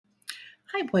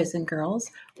Hi, boys and girls.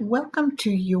 Welcome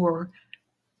to your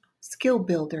skill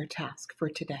builder task for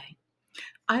today.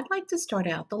 I'd like to start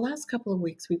out. The last couple of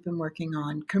weeks, we've been working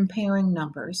on comparing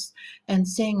numbers and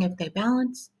seeing if they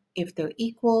balance, if they're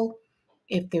equal,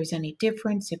 if there's any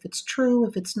difference, if it's true,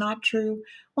 if it's not true.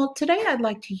 Well, today I'd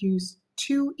like to use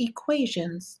two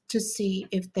equations to see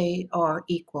if they are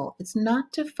equal. It's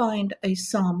not to find a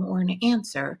sum or an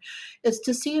answer, it's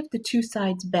to see if the two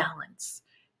sides balance.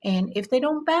 And if they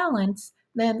don't balance,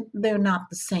 then they're not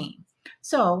the same.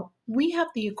 So we have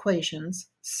the equations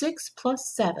 6 plus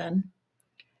 7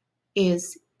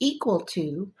 is equal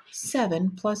to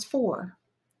 7 plus 4.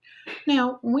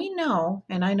 Now, we know,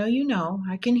 and I know you know,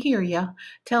 I can hear you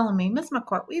telling me, Miss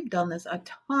McCourt, we've done this a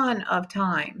ton of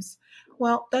times.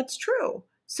 Well, that's true.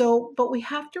 So, but we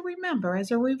have to remember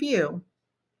as a review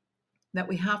that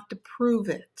we have to prove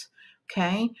it.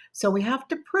 Okay, so we have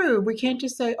to prove, we can't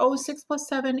just say, oh, 6 plus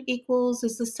 7 equals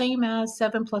is the same as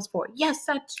 7 plus 4. Yes,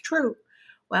 that's true.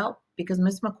 Well, because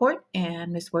Miss McCourt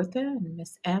and Miss Wertha and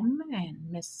Miss M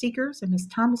and Miss Seegers and Miss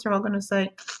Thomas are all going to say,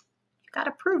 you got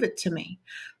to prove it to me.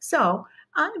 So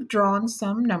I've drawn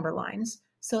some number lines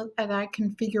so that I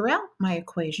can figure out my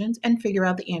equations and figure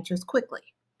out the answers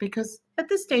quickly. Because at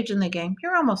this stage in the game,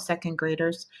 you're almost second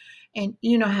graders and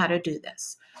you know how to do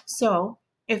this. So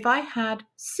if I had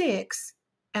 6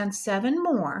 and 7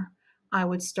 more, I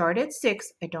would start at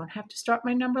 6. I don't have to start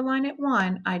my number line at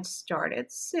 1. I'd start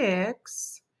at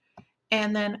 6.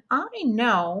 And then I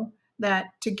know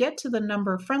that to get to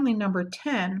the friendly number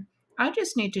 10, I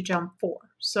just need to jump 4.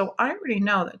 So I already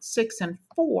know that 6 and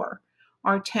 4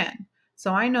 are 10.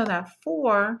 So I know that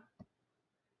 4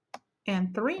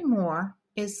 and 3 more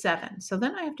is 7. So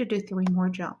then I have to do 3 more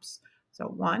jumps. So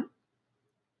 1,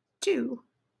 2,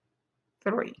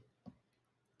 3.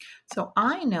 So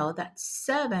I know that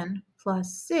 7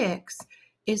 plus 6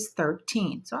 is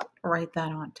 13. So I'm going to write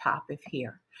that on top of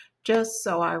here, just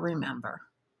so I remember.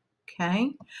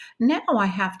 Okay, now I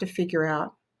have to figure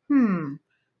out,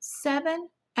 7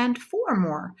 and 4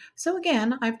 more. So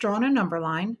again, I've drawn a number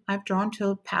line. I've drawn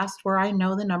to past where I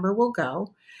know the number will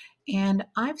go. And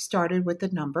I've started with the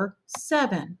number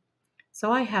 7.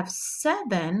 So I have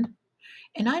 7,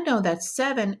 and I know that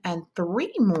 7 and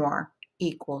 3 more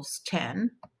equals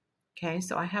 10. Okay,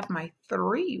 so I have my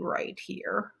 3 right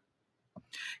here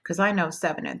because I know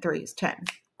 7 and 3 is 10.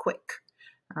 Quick.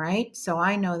 All right, so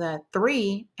I know that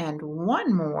 3 and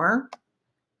 1 more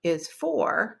is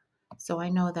 4. So I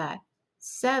know that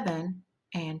 7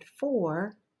 and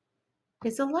 4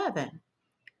 is 11.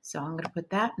 So I'm going to put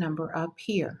that number up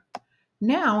here.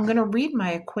 Now I'm going to read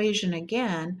my equation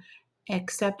again,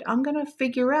 except I'm going to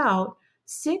figure out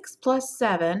 6 plus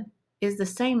 7 is the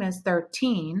same as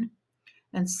 13,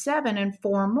 and 7 and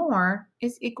 4 more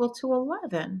is equal to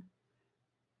 11.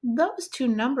 Those two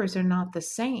numbers are not the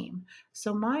same,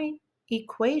 so my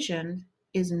equation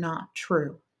is not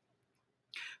true.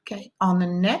 Okay, on the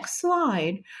next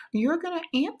slide, you're going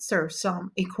to answer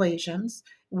some equations,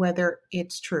 whether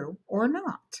it's true or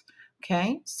not.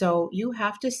 Okay, so you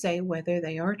have to say whether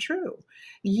they are true.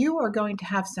 You are going to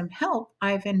have some help.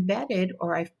 I've embedded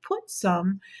or I've put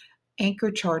some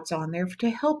anchor charts on there to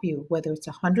help you, whether it's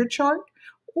a 100 chart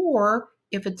or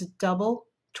if it's a double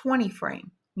 20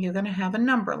 frame. You're going to have a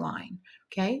number line,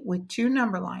 okay, with 2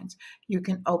 number lines. You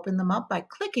can open them up by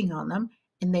clicking on them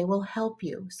and they will help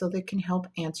you, so they can help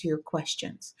answer your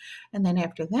questions. And then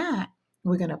after that,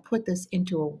 we're going to put this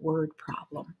into a word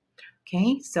problem.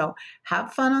 Okay, so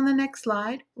have fun on the next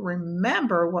slide.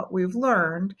 Remember what we've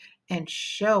learned and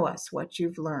show us what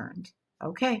you've learned.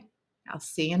 Okay, I'll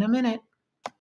see you in a minute.